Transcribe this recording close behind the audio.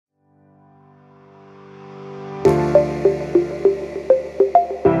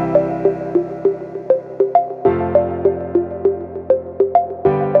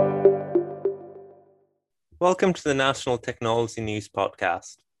Welcome to the National Technology News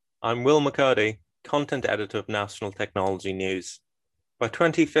Podcast. I'm Will McCurdy, Content Editor of National Technology News. By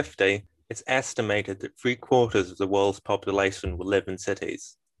 2050, it's estimated that 3/4 of the world's population will live in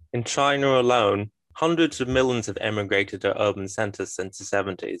cities. In China alone, hundreds of millions have emigrated to urban centers since the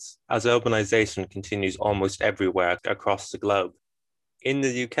 70s, as urbanization continues almost everywhere across the globe. In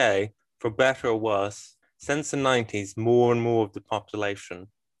the UK, for better or worse, since the 90s, more and more of the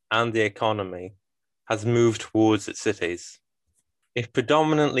population and the economy has moved towards its cities. If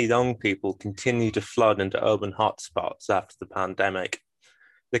predominantly young people continue to flood into urban hotspots after the pandemic,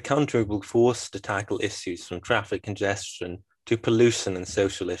 the country will be forced to tackle issues from traffic congestion to pollution and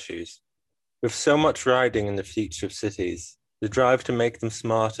social issues. With so much riding in the future of cities, the drive to make them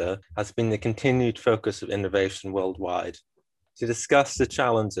smarter has been the continued focus of innovation worldwide. To discuss the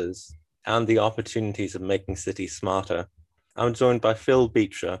challenges and the opportunities of making cities smarter, I'm joined by Phil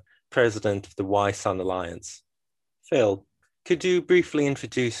Beecher, President of the Y-Sun Alliance. Phil, could you briefly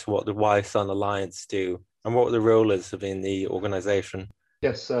introduce what the Y-Sun Alliance do and what the role is within the organization?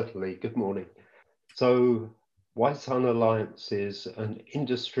 Yes, certainly. Good morning. So Y-Sun Alliance is an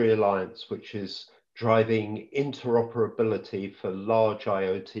industry alliance which is driving interoperability for large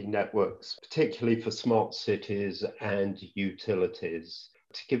IoT networks, particularly for smart cities and utilities.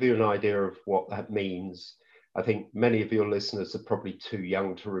 To give you an idea of what that means, I think many of your listeners are probably too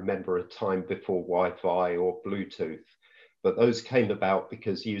young to remember a time before Wi-Fi or Bluetooth, but those came about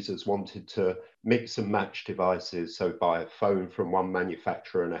because users wanted to mix and match devices, so buy a phone from one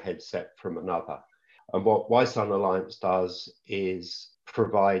manufacturer and a headset from another. And what Y-Sun Alliance does is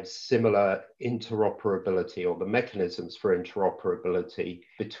provide similar interoperability or the mechanisms for interoperability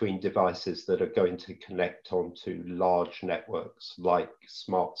between devices that are going to connect onto large networks like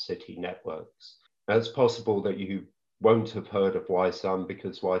smart city networks. Now, it's possible that you won't have heard of Y-Sun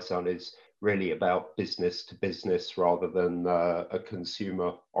because Y-Sun is really about business to business rather than a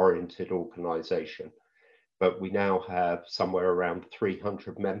consumer-oriented organization. But we now have somewhere around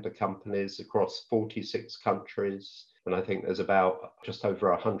 300 member companies across 46 countries. And I think there's about just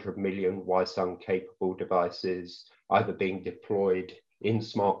over 100 million Y-Sun capable devices either being deployed in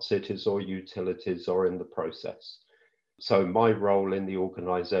smart cities or utilities or in the process. So my role in the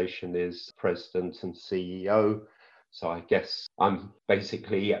organization is president and CEO. So I guess I'm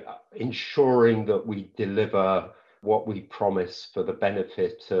basically ensuring that we deliver what we promise for the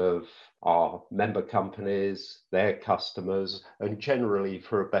benefit of our member companies, their customers, and generally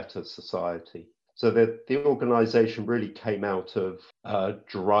for a better society. So the organization really came out of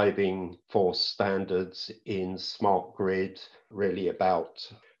driving for standards in smart grid, really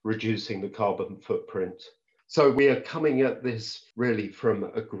about reducing the carbon footprint. So we are coming at this really from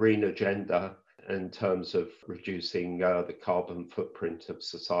a green agenda in terms of reducing the carbon footprint of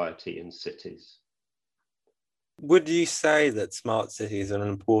society and cities. Would you say that smart cities are an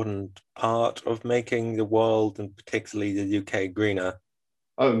important part of making the world and particularly the UK greener?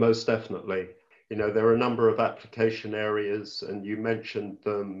 Oh, most definitely. You know, there are a number of application areas and you mentioned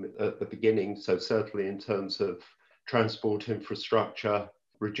them at the beginning. So certainly in terms of transport infrastructure,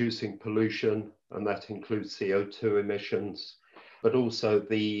 reducing pollution, and that includes CO2 emissions, but also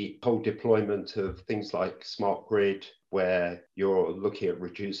the whole deployment of things like smart grid, where you're looking at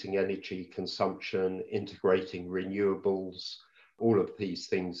reducing energy consumption, integrating renewables. All of these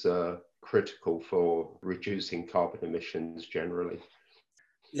things are critical for reducing carbon emissions generally.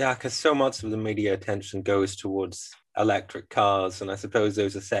 Yeah, because so much of the media attention goes towards electric cars, and I suppose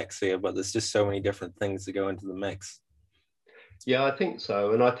those are sexier, but there's just so many different things that go into the mix. Yeah, I think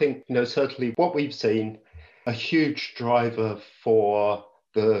so. And I think, certainly what we've seen, a huge driver for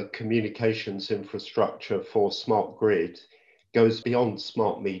the communications infrastructure for smart grid goes beyond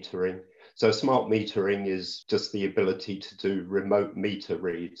smart metering. So smart metering is just the ability to do remote meter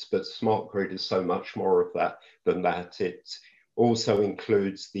reads, but smart grid is so much more of that than that. It also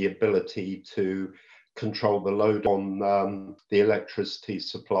includes the ability to control the load on the electricity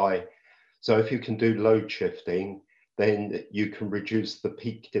supply. So if you can do load shifting, then you can reduce the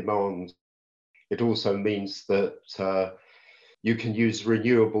peak demand. It also means that you can use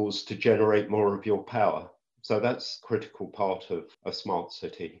renewables to generate more of your power. So that's a critical part of a smart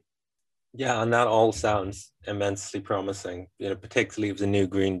city. Yeah, and that all sounds immensely promising, particularly with the new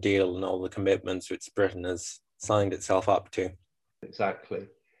Green Deal and all the commitments which Britain has signed itself up to. Exactly.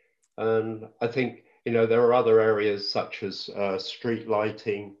 And I think, there are other areas such as street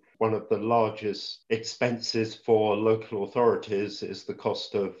lighting. One of the largest expenses for local authorities is the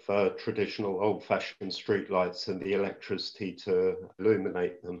cost of traditional old-fashioned streetlights and the electricity to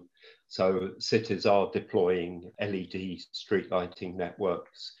illuminate them. So cities are deploying LED street lighting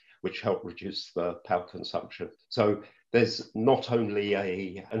networks. which help reduce the power consumption. So there's not only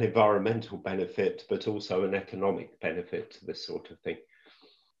an environmental benefit, but also an economic benefit to this sort of thing.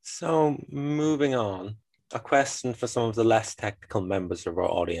 So moving on, a question for some of the less technical members of our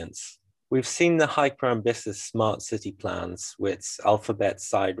audience. We've seen the hyper-ambitious smart city plans which Alphabet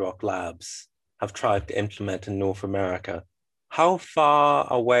Siderock Labs have tried to implement in North America. How far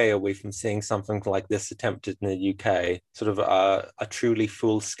away are we from seeing something like this attempted in the UK, sort of a truly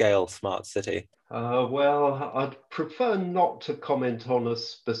full-scale smart city? Well, I'd prefer not to comment on a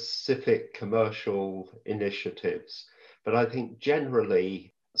specific commercial initiatives, but I think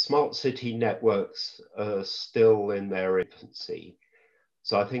generally smart city networks are still in their infancy.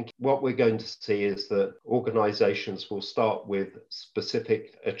 So I think what we're going to see is that organizations will start with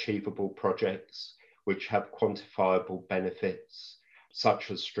specific achievable projects which have quantifiable benefits,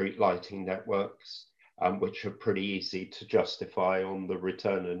 such as street lighting networks, which are pretty easy to justify on the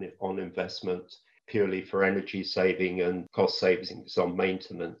return on investment purely for energy saving and cost savings on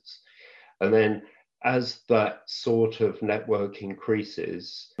maintenance. And then as that sort of network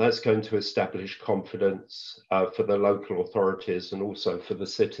increases, that's going to establish confidence for the local authorities and also for the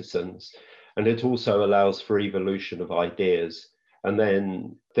citizens. And it also allows for evolution of ideas. And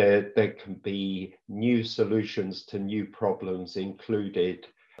then there can be new solutions to new problems included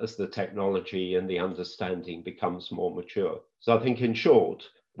as the technology and the understanding becomes more mature. So I think in short,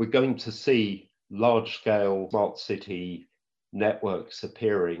 we're going to see large-scale smart city networks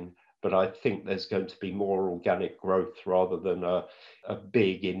appearing, but I think there's going to be more organic growth rather than a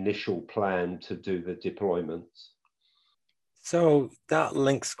big initial plan to do the deployments. So that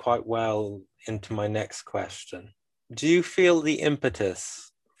links quite well into my next question. Do you feel the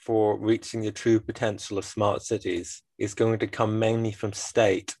impetus for reaching the true potential of smart cities is going to come mainly from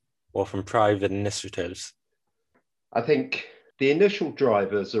state or from private initiatives? I think the initial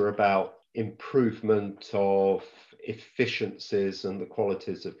drivers are about improvement of efficiencies and the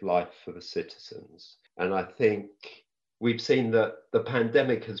qualities of life for the citizens. And I think we've seen that the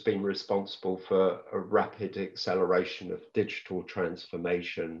pandemic has been responsible for a rapid acceleration of digital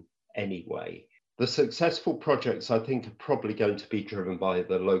transformation anyway. The successful projects, I think, are probably going to be driven by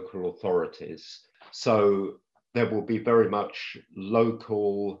the local authorities. So there will be very much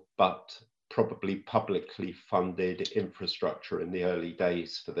local, but probably publicly funded infrastructure in the early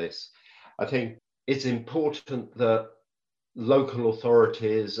days for this. I think it's important that local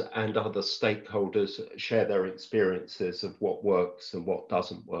authorities and other stakeholders share their experiences of what works and what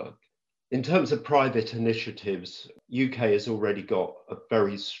doesn't work. In terms of private initiatives, UK has already got a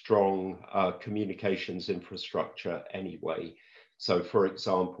very strong communications infrastructure anyway. So for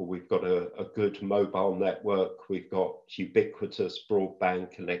example, we've got a good mobile network, we've got ubiquitous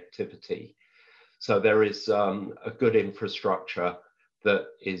broadband connectivity. So there is a good infrastructure that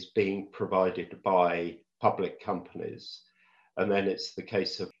is being provided by public companies. And then it's the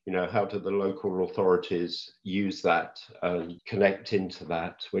case of, how do the local authorities use that and connect into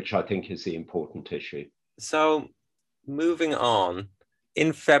that, which I think is the important issue. So moving on,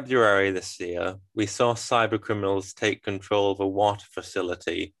 in February this year, we saw cybercriminals take control of a water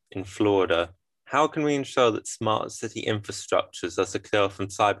facility in Florida. How can we ensure that smart city infrastructures are secure from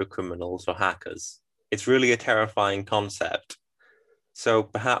cybercriminals or hackers? It's really a terrifying concept. So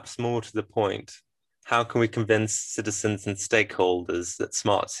perhaps more to the point, how can we convince citizens and stakeholders that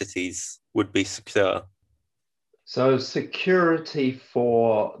smart cities would be secure? So security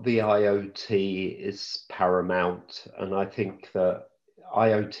for the IoT is paramount. And I think that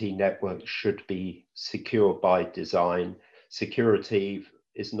IoT networks should be secure by design. Security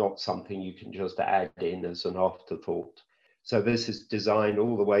is not something you can just add in as an afterthought. So this is designed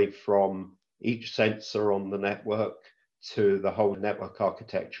all the way from each sensor on the network to the whole network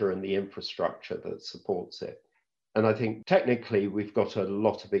architecture and the infrastructure that supports it. And I think technically we've got a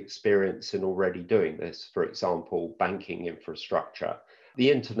lot of experience in already doing this. For example, banking infrastructure.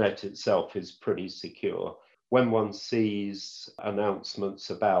 The internet itself is pretty secure. When one sees announcements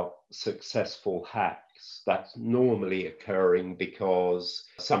about successful hacks, that's normally occurring because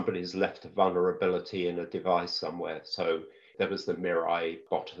somebody's left a vulnerability in a device somewhere. So there was the Mirai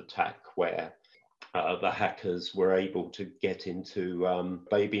bot attack where the hackers were able to get into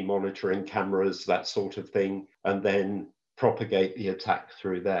baby monitoring cameras, that sort of thing, and then propagate the attack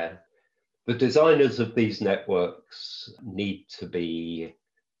through there. The designers of these networks need to be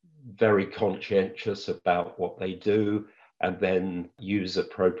very conscientious about what they do and then use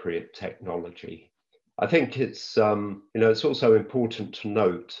appropriate technology. I think it's also important to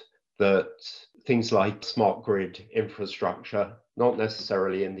note that things like smart grid infrastructure, not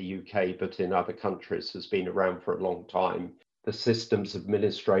necessarily in the UK, but in other countries, has been around for a long time. the systems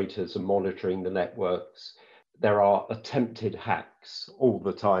administrators are monitoring the networks. There are attempted hacks all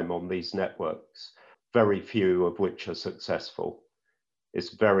the time on these networks, very few of which are successful.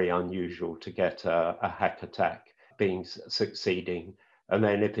 It's very unusual to get a hack attack succeeding. And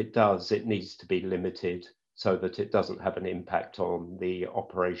then if it does, it needs to be limited so that it doesn't have an impact on the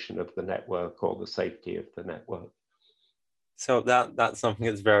operation of the network or the safety of the network. So that's something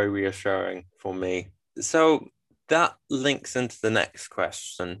that's very reassuring for me. So that links into the next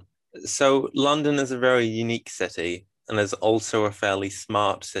question. So London is a very unique city and is also a fairly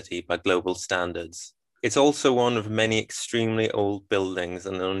smart city by global standards. It's also one of many extremely old buildings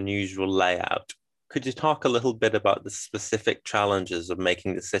and an unusual layout. Could you talk a little bit about the specific challenges of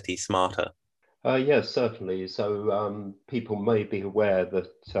making the city smarter? Yes, certainly. So people may be aware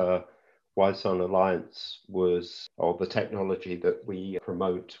that Wi-Fi Alliance or the technology that we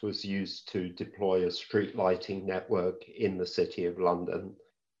promote was used to deploy a street lighting network in the City of London.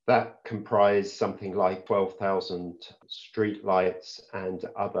 That comprised something like 12,000 street lights and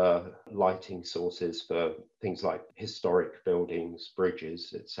other lighting sources for things like historic buildings,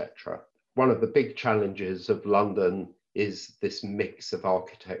 bridges, etc. One of the big challenges of London is this mix of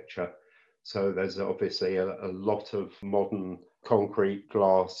architecture. So there's obviously a lot of modern concrete,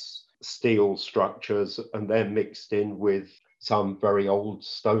 glass, steel structures, and they're mixed in with some very old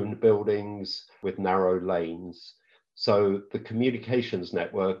stone buildings with narrow lanes. So the communications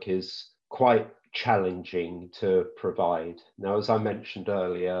network is quite challenging to provide. Now, as I mentioned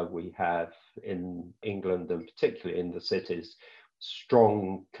earlier, we have in England, and particularly in the cities,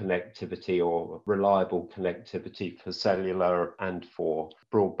 strong connectivity or reliable connectivity for cellular and for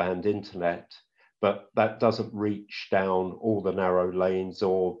broadband internet. But that doesn't reach down all the narrow lanes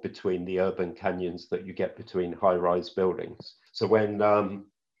or between the urban canyons that you get between high-rise buildings. So when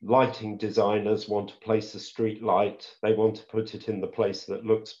lighting designers want to place a street light, they want to put it in the place that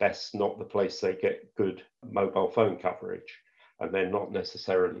looks best, not the place they get good mobile phone coverage. And they're not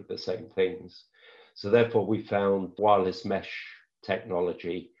necessarily the same things. So therefore, we found wireless mesh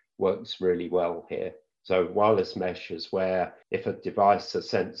technology works really well here. So wireless mesh is where if a device, a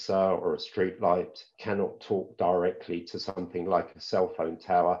sensor or a street light cannot talk directly to something like a cell phone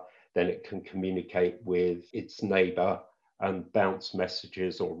tower, then it can communicate with its neighbor and bounce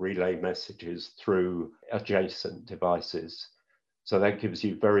messages or relay messages through adjacent devices. So that gives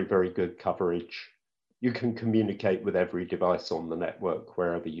you very, very good coverage. You can communicate with every device on the network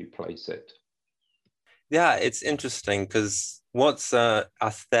wherever you place it. Yeah, it's interesting because what's a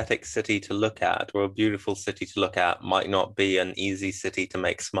aesthetic city to look at or a beautiful city to look at might not be an easy city to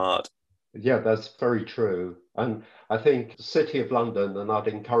make smart. Yeah, that's very true. And I think the City of London, and I'd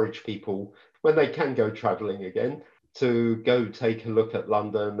encourage people when they can go travelling again, to go take a look at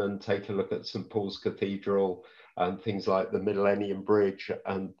London and take a look at St Paul's Cathedral and things like the Millennium Bridge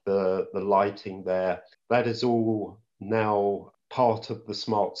and the lighting there. That is all now part of the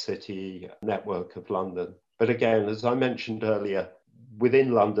smart city network of London. But again, as I mentioned earlier,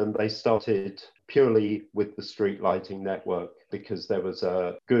 within London, they started purely with the street lighting network because there was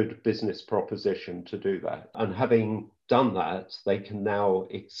a good business proposition to do that. And having done that, they can now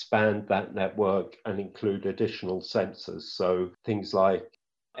expand that network and include additional sensors. So things like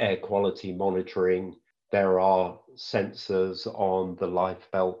air quality monitoring. There are sensors on the life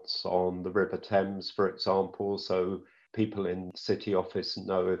belts on the River Thames, for example. So people in city office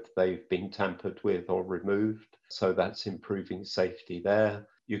know if they've been tampered with or removed. So that's improving safety there.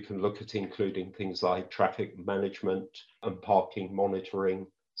 You can look at including things like traffic management and parking monitoring.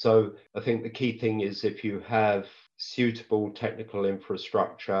 So I think the key thing is if you have suitable technical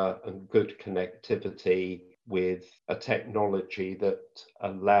infrastructure and good connectivity with a technology that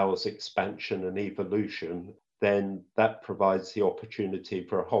allows expansion and evolution, then that provides the opportunity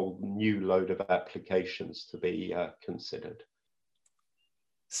for a whole new load of applications to be considered.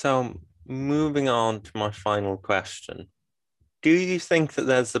 So, moving on to my final question. Do you think that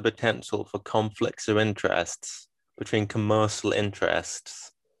there's the potential for conflicts of interests between commercial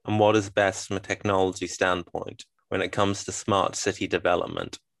interests and what is best from a technology standpoint when it comes to smart city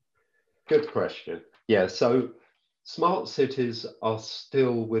development? Good question. Yeah, so smart cities are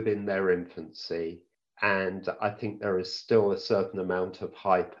still within their infancy. And I think there is still a certain amount of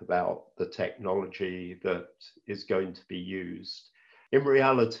hype about the technology that is going to be used. In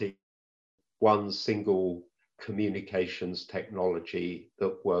reality, one single communications technology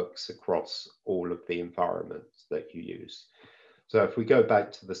that works across all of the environments that you use. So if we go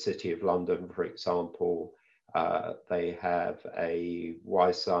back to the City of London, for example, they have a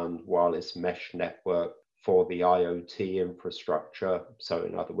Wi-Fi wireless mesh network for the IoT infrastructure. So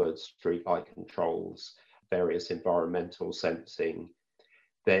in other words, streetlight controls, various environmental sensing.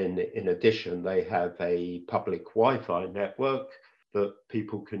 Then in addition, they have a public Wi-Fi network that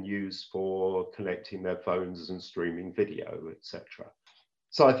people can use for connecting their phones and streaming video, etc.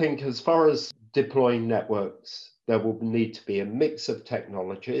 So I think as far as deploying networks, there will need to be a mix of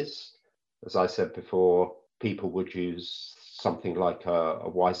technologies. As I said before, people would use something like a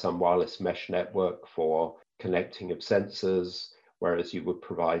Wi-Fi wireless mesh network for connecting of sensors, whereas you would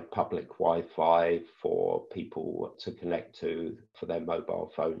provide public Wi-Fi for people to connect to for their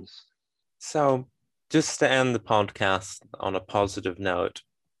mobile phones. So, just to end the podcast on a positive note,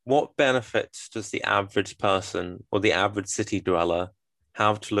 what benefits does the average person or the average city dweller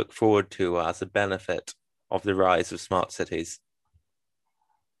have to look forward to as a benefit of the rise of smart cities?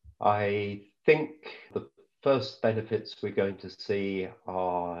 I think the first benefits we're going to see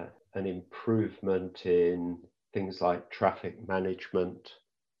are an improvement in things like traffic management.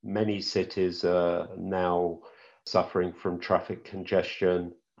 Many cities are now suffering from traffic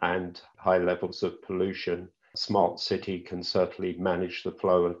congestion and high levels of pollution. A smart city can certainly manage the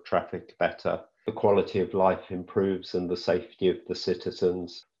flow of traffic better. The quality of life improves and the safety of the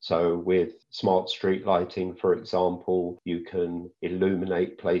citizens. So with smart street lighting, for example, you can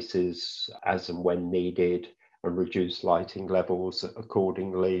illuminate places as and when needed and reduce lighting levels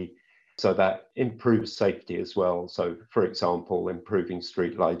accordingly. So that improves safety as well. So for example, improving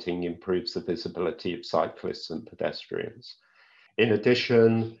street lighting improves the visibility of cyclists and pedestrians. In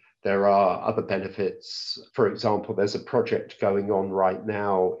addition, there are other benefits. For example, there's a project going on right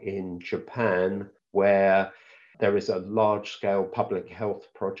now in Japan where there is a large-scale public health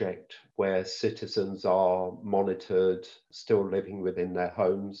project where citizens are monitored, still living within their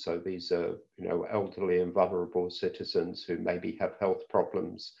homes. So these are, elderly and vulnerable citizens who maybe have health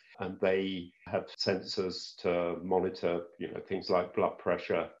problems, and they have sensors to monitor, things like blood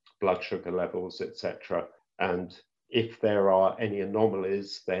pressure, blood sugar levels, etc. And if there are any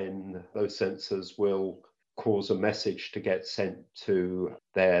anomalies, then those sensors will cause a message to get sent to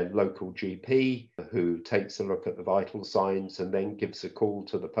their local GP, who takes a look at the vital signs and then gives a call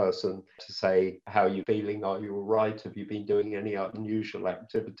to the person to say, how are you feeling? Are you all right? Have you been doing any unusual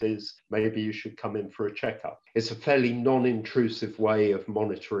activities? Maybe you should come in for a checkup. It's a fairly non-intrusive way of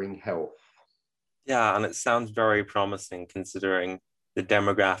monitoring health. Yeah, and it sounds very promising considering the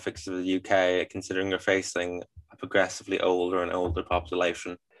demographics of the UK, considering we're facing a progressively older and older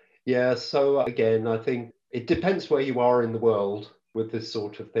population. Yeah, so again, I think it depends where you are in the world with this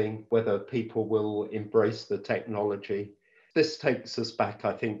sort of thing, whether people will embrace the technology. This takes us back,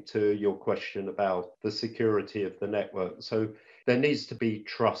 I think, to your question about the security of the network. So there needs to be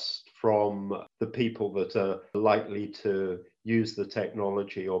trust from the people that are likely to use the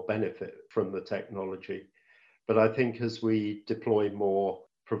technology or benefit from the technology. But I think as we deploy more,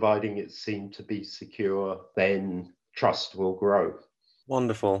 providing it's seen to be secure, then trust will grow.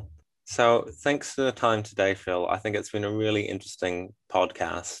 Wonderful. So thanks for the time today, Phil. I think it's been a really interesting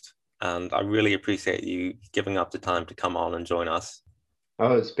podcast, and I really appreciate you giving up the time to come on and join us.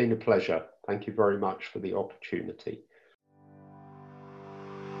 Oh, it's been a pleasure. Thank you very much for the opportunity.